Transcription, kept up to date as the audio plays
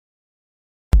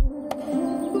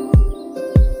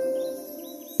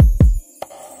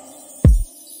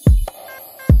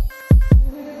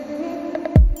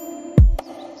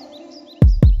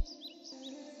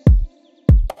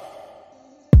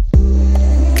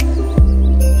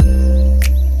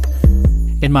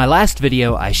In my last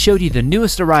video, I showed you the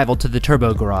newest arrival to the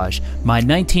Turbo Garage, my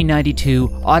 1992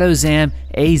 Autozam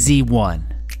AZ-1.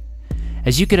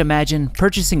 As you can imagine,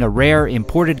 purchasing a rare,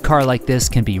 imported car like this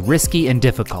can be risky and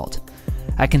difficult.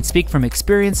 I can speak from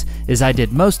experience, as I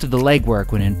did most of the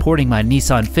legwork when importing my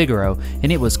Nissan Figaro,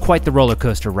 and it was quite the roller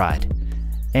coaster ride.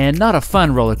 And not a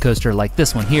fun roller coaster like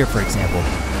this one here, for example.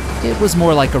 It was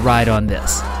more like a ride on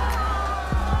this.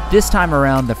 This time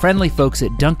around, the friendly folks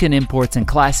at Duncan Imports and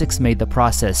Classics made the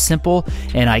process simple,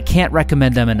 and I can't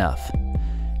recommend them enough.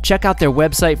 Check out their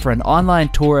website for an online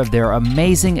tour of their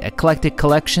amazing eclectic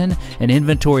collection and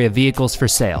inventory of vehicles for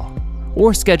sale.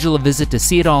 Or schedule a visit to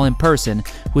see it all in person,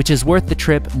 which is worth the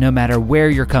trip no matter where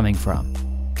you're coming from.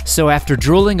 So after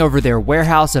drooling over their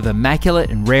warehouse of immaculate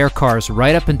and rare cars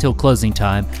right up until closing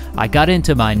time, I got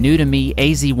into my new-to-me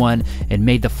AZ-1 and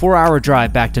made the 4-hour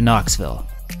drive back to Knoxville.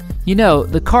 You know,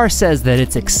 the car says that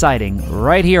it's exciting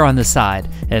right here on the side,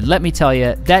 and let me tell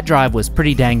you, that drive was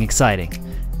pretty dang exciting.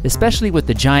 Especially with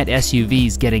the giant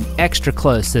SUVs getting extra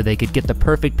close so they could get the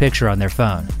perfect picture on their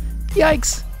phone.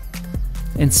 Yikes!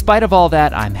 In spite of all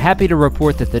that, I'm happy to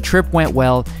report that the trip went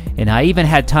well, and I even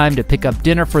had time to pick up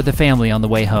dinner for the family on the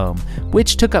way home,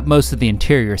 which took up most of the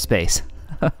interior space.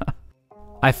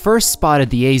 I first spotted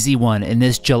the AZ-1 in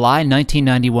this July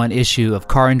 1991 issue of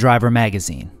Car and Driver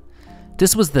magazine.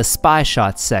 This was the Spy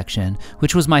Shots section,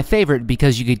 which was my favorite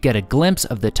because you could get a glimpse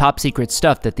of the top secret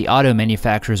stuff that the auto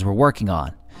manufacturers were working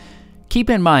on. Keep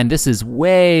in mind, this is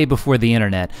way before the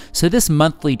internet, so this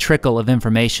monthly trickle of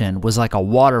information was like a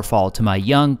waterfall to my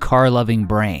young car-loving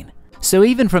brain. So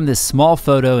even from this small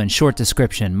photo and short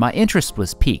description, my interest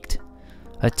was piqued.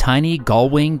 A tiny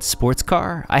gull-winged sports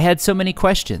car? I had so many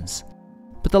questions.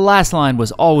 But the last line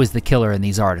was always the killer in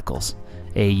these articles.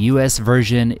 A US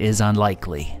version is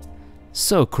unlikely.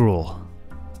 So cruel.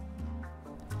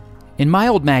 In my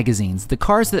old magazines, the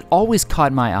cars that always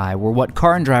caught my eye were what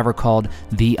Car and Driver called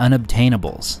the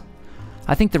unobtainables.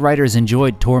 I think the writers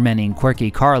enjoyed tormenting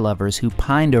quirky car lovers who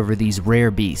pined over these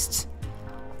rare beasts.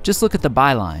 Just look at the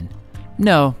byline.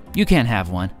 No, you can't have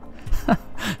one.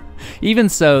 Even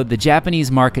so, the Japanese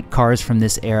market cars from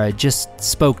this era just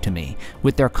spoke to me,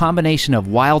 with their combination of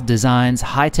wild designs,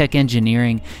 high-tech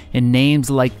engineering, and names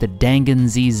like the Dangan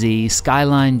ZZ,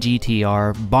 Skyline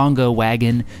GTR, Bongo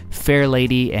Wagon,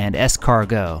 Fairlady, and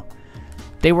Escargot.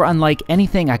 They were unlike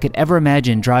anything I could ever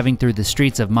imagine driving through the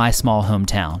streets of my small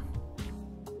hometown.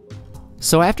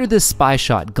 So after this spy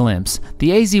shot glimpse,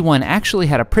 the AZ-1 actually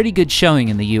had a pretty good showing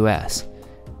in the US.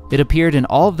 It appeared in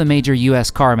all of the major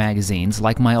US car magazines,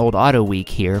 like my old Auto Week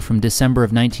here from December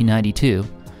of 1992,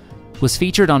 was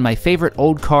featured on my favorite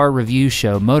old car review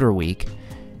show Motor Week,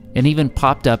 and even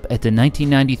popped up at the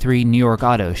 1993 New York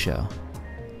Auto Show.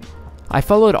 I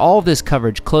followed all of this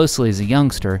coverage closely as a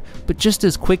youngster, but just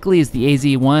as quickly as the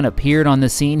AZ-1 appeared on the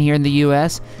scene here in the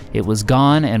US, it was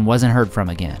gone and wasn't heard from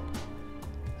again.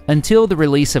 Until the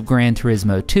release of Gran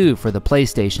Turismo 2 for the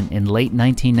PlayStation in late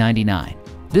 1999.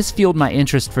 This fueled my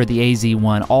interest for the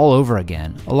AZ-1 all over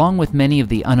again, along with many of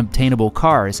the unobtainable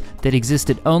cars that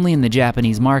existed only in the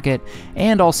Japanese market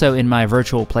and also in my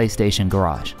virtual PlayStation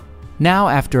garage. Now,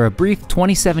 after a brief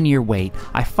 27-year wait,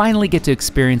 I finally get to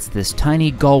experience this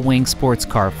tiny gull-wing sports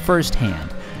car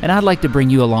firsthand, and I'd like to bring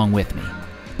you along with me.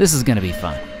 This is going to be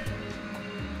fun.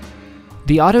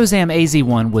 The Autozam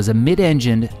AZ-1 was a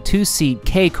mid-engined, 2-seat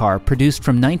K-car produced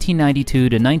from 1992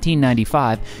 to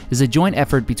 1995 as a joint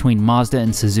effort between Mazda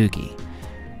and Suzuki.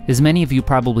 As many of you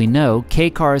probably know,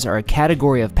 K-cars are a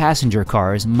category of passenger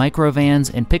cars,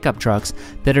 microvans, and pickup trucks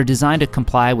that are designed to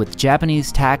comply with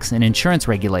Japanese tax and insurance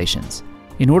regulations.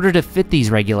 In order to fit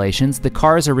these regulations, the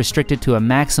cars are restricted to a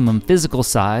maximum physical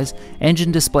size,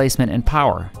 engine displacement, and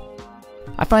power.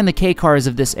 I find the K-cars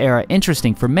of this era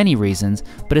interesting for many reasons,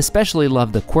 but especially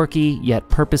love the quirky yet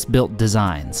purpose-built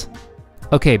designs.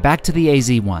 Okay, back to the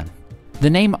AZ-1. The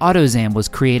name Autozam was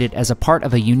created as a part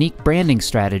of a unique branding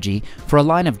strategy for a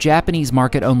line of Japanese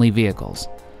market-only vehicles.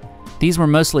 These were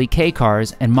mostly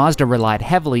K-cars, and Mazda relied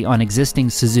heavily on existing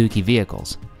Suzuki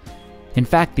vehicles. In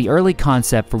fact, the early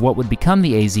concept for what would become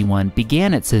the AZ-1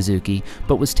 began at Suzuki,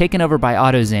 but was taken over by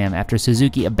Autozam after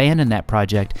Suzuki abandoned that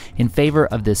project in favor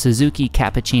of the Suzuki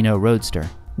Cappuccino Roadster,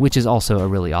 which is also a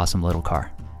really awesome little car.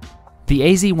 The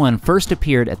AZ-1 first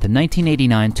appeared at the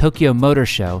 1989 Tokyo Motor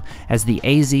Show as the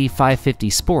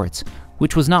AZ-550 Sports,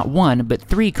 which was not one but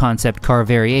 3 concept car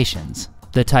variations.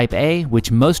 The Type A,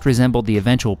 which most resembled the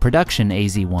eventual production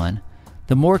AZ-1,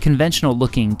 the more conventional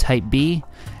looking Type B,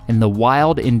 and the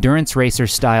wild endurance racer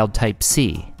styled Type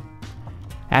C.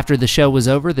 After the show was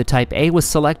over, the Type A was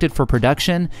selected for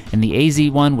production and the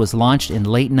AZ-1 was launched in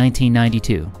late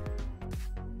 1992.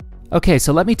 Okay,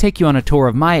 so let me take you on a tour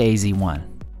of my AZ-1.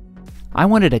 I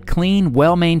wanted a clean,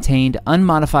 well-maintained,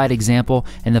 unmodified example,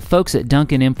 and the folks at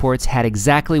Duncan Imports had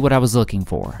exactly what I was looking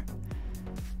for.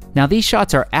 Now these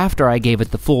shots are after I gave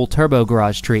it the full turbo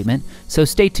garage treatment, so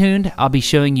stay tuned, I'll be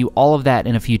showing you all of that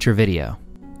in a future video.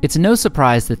 It's no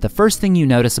surprise that the first thing you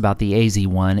notice about the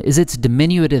AZ-1 is its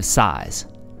diminutive size.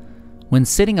 When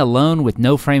sitting alone with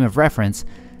no frame of reference,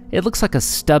 it looks like a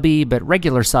stubby but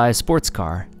regular-sized sports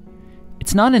car.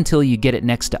 It's not until you get it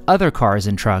next to other cars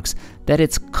and trucks that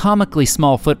its comically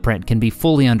small footprint can be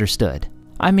fully understood.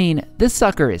 I mean, this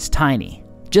sucker is tiny,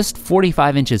 just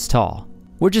 45 inches tall.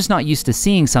 We're just not used to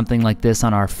seeing something like this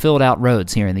on our filled-out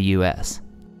roads here in the US.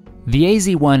 The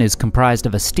AZ-1 is comprised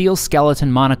of a steel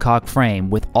skeleton monocoque frame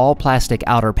with all plastic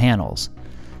outer panels.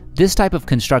 This type of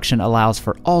construction allows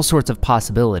for all sorts of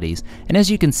possibilities, and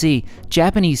as you can see,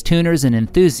 Japanese tuners and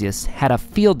enthusiasts had a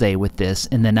field day with this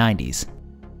in the 90s.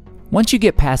 Once you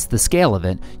get past the scale of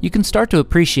it, you can start to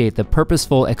appreciate the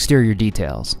purposeful exterior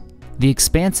details. The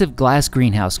expansive glass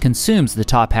greenhouse consumes the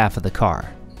top half of the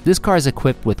car. This car is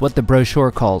equipped with what the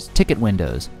brochure calls ticket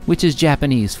windows, which is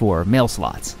Japanese for mail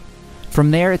slots.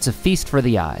 From there, it's a feast for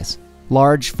the eyes.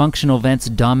 Large, functional vents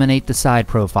dominate the side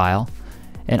profile.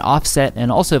 An offset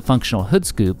and also functional hood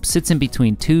scoop sits in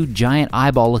between two giant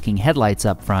eyeball-looking headlights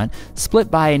up front,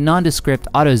 split by a nondescript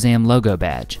Autozam logo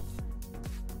badge.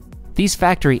 These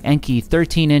factory Enki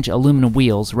 13-inch aluminum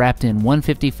wheels wrapped in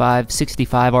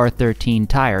 155/65R13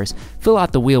 tires fill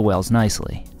out the wheel wells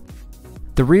nicely.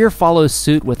 The rear follows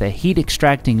suit with a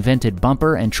heat-extracting vented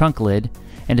bumper and trunk lid,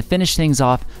 and to finish things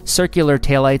off, circular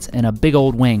taillights and a big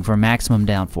old wing for maximum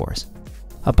downforce.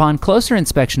 Upon closer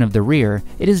inspection of the rear,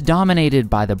 it is dominated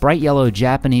by the bright yellow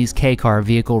Japanese K-car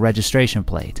vehicle registration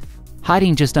plate.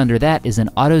 Hiding just under that is an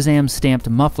Autozam stamped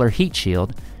muffler heat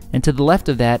shield, and to the left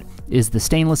of that is the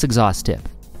stainless exhaust tip.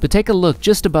 But take a look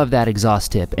just above that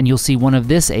exhaust tip and you'll see one of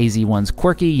this AZ-1's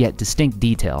quirky yet distinct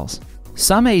details.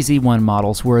 Some AZ-1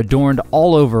 models were adorned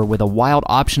all over with a wild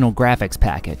optional graphics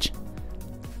package.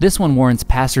 This one warns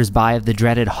passers-by of the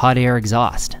dreaded hot air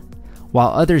exhaust, while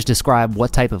others describe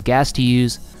what type of gas to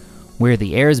use, where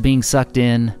the air is being sucked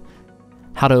in,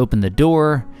 how to open the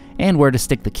door, and where to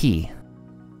stick the key.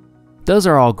 Those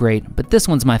are all great, but this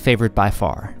one's my favorite by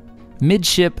far.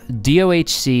 Midship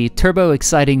DOHC Turbo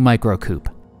Exciting Micro Coupe.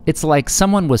 It's like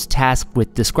someone was tasked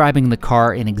with describing the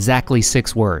car in exactly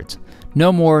 6 words.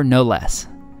 No more, no less.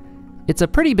 It's a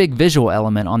pretty big visual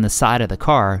element on the side of the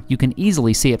car. You can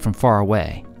easily see it from far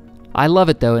away. I love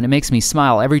it though, and it makes me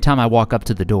smile every time I walk up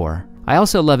to the door. I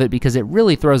also love it because it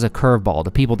really throws a curveball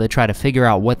to people that try to figure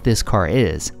out what this car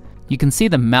is. You can see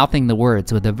them mouthing the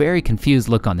words with a very confused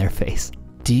look on their face.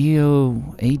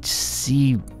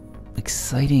 DOHC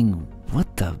exciting,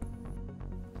 what the?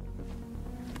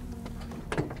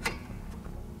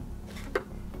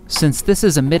 Since this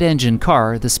is a mid-engine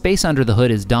car, the space under the hood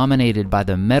is dominated by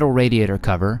the metal radiator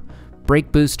cover,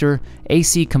 brake booster,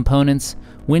 AC components,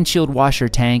 windshield washer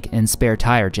tank, and spare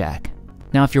tire jack.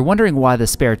 Now if you're wondering why the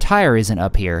spare tire isn't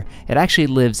up here, it actually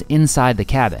lives inside the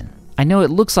cabin. I know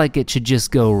it looks like it should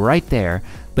just go right there,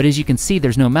 but as you can see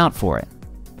there's no mount for it.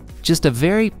 Just a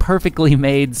very perfectly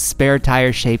made spare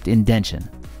tire shaped indention.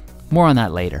 More on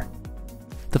that later.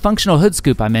 The functional hood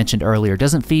scoop I mentioned earlier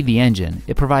doesn't feed the engine,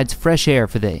 it provides fresh air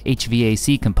for the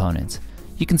HVAC components.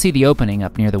 You can see the opening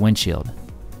up near the windshield.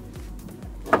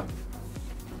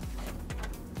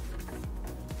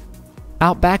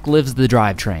 Out back lives the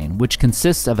drivetrain, which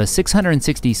consists of a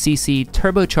 660cc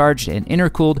turbocharged and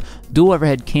intercooled dual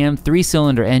overhead cam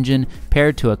 3-cylinder engine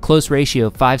paired to a close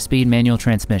ratio 5-speed manual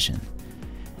transmission.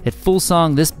 At full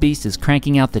song, this beast is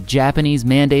cranking out the Japanese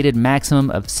mandated maximum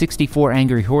of 64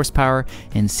 angry horsepower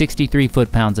and 63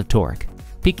 foot-pounds of torque.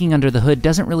 Peeking under the hood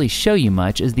doesn't really show you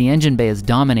much as the engine bay is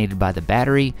dominated by the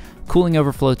battery, cooling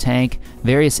overflow tank,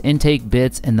 various intake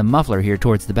bits, and the muffler here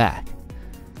towards the back.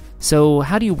 So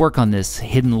how do you work on this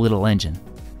hidden little engine?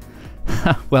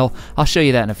 Well, I'll show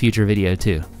you that in a future video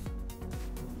too.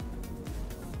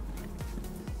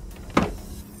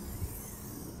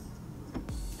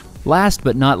 Last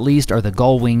but not least are the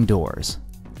gull wing doors.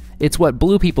 It's what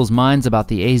blew people's minds about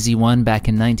the AZ-1 back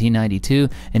in 1992,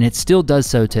 and it still does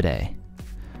so today.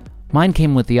 Mine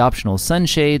came with the optional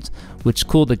sunshades, which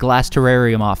cool the glass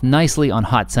terrarium off nicely on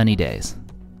hot sunny days.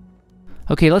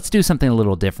 Okay, let's do something a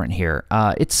little different here.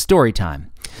 It's story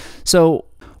time. So,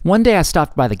 one day I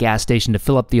stopped by the gas station to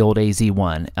fill up the old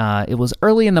AZ-1. It was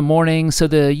early in the morning, so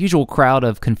the usual crowd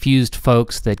of confused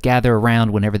folks that gather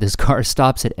around whenever this car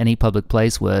stops at any public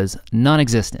place was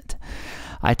non-existent.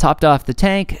 I topped off the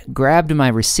tank, grabbed my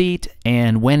receipt,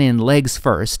 and went in legs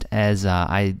first, as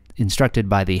I instructed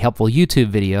by the helpful YouTube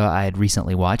video I had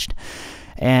recently watched.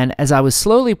 And as I was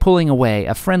slowly pulling away,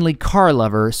 a friendly car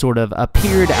lover sort of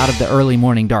appeared out of the early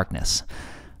morning darkness.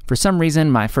 For some reason,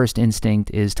 my first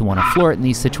instinct is to want to floor it in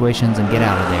these situations and get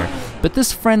out of there. But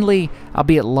this friendly,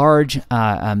 albeit large,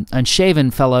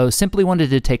 unshaven fellow simply wanted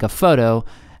to take a photo,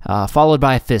 followed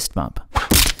by a fist bump.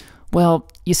 Well,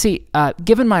 you see,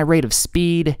 given my rate of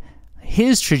speed,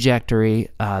 his trajectory,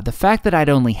 the fact that I'd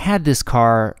only had this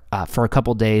car for a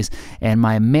couple days, and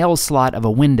my mail slot of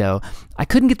a window, I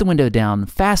couldn't get the window down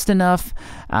fast enough,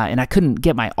 and I couldn't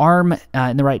get my arm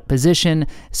in the right position,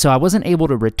 so I wasn't able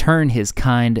to return his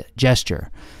kind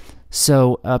gesture.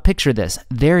 So picture this.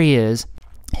 There he is,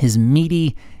 his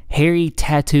meaty, hairy,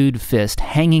 tattooed fist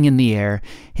hanging in the air,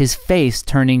 his face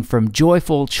turning from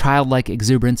joyful, childlike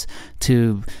exuberance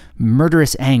to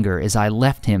murderous anger as I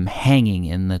left him hanging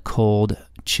in the cold,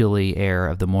 chilly air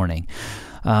of the morning.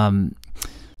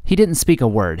 He didn't speak a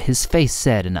word. His face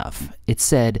said enough. It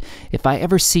said, if I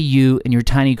ever see you in your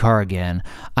tiny car again,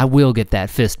 I will get that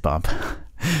fist bump.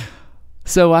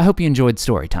 So I hope you enjoyed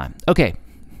story time. Okay,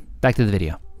 back to the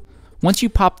video. Once you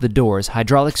pop the doors,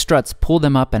 hydraulic struts pull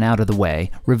them up and out of the way,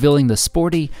 revealing the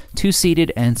sporty,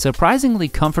 two-seated, and surprisingly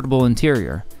comfortable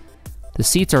interior. The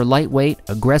seats are lightweight,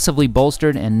 aggressively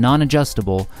bolstered, and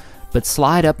non-adjustable, but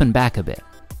slide up and back a bit.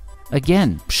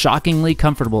 Again, shockingly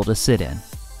comfortable to sit in.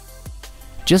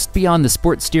 Just beyond the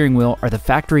sport steering wheel are the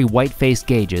factory white-faced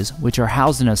gauges, which are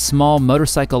housed in a small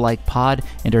motorcycle-like pod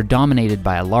and are dominated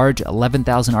by a large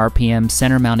 11,000 RPM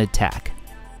center-mounted tack.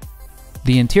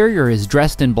 The interior is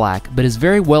dressed in black, but is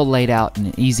very well laid out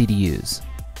and easy to use.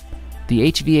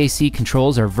 The HVAC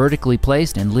controls are vertically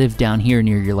placed and live down here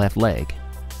near your left leg.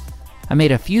 I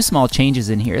made a few small changes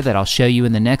in here that I'll show you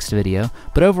in the next video,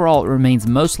 but overall it remains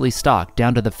mostly stock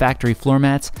down to the factory floor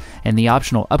mats and the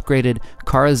optional upgraded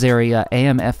Carrozzeria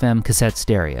AM/FM cassette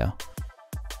stereo.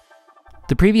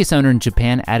 The previous owner in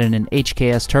Japan added an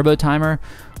HKS turbo timer,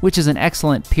 which is an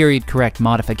excellent period-correct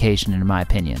modification in my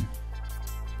opinion.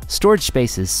 Storage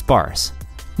space is sparse.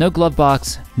 No glove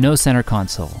box, no center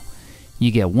console. You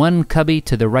get one cubby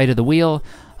to the right of the wheel,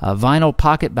 a vinyl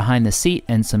pocket behind the seat,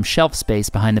 and some shelf space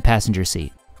behind the passenger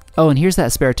seat. Oh, and here's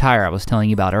that spare tire I was telling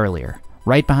you about earlier,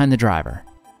 right behind the driver.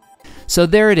 So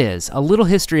there it is, a little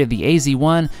history of the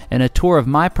AZ-1 and a tour of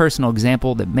my personal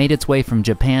example that made its way from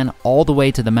Japan all the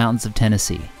way to the mountains of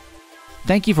Tennessee.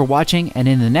 Thank you for watching, and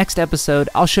in the next episode,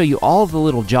 I'll show you all of the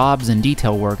little jobs and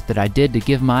detail work that I did to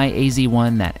give my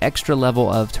AZ-1 that extra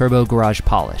level of turbo garage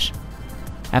polish.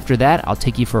 After that, I'll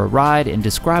take you for a ride and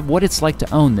describe what it's like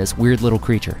to own this weird little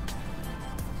creature.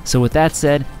 So with that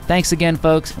said, thanks again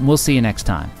folks, and we'll see you next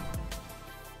time.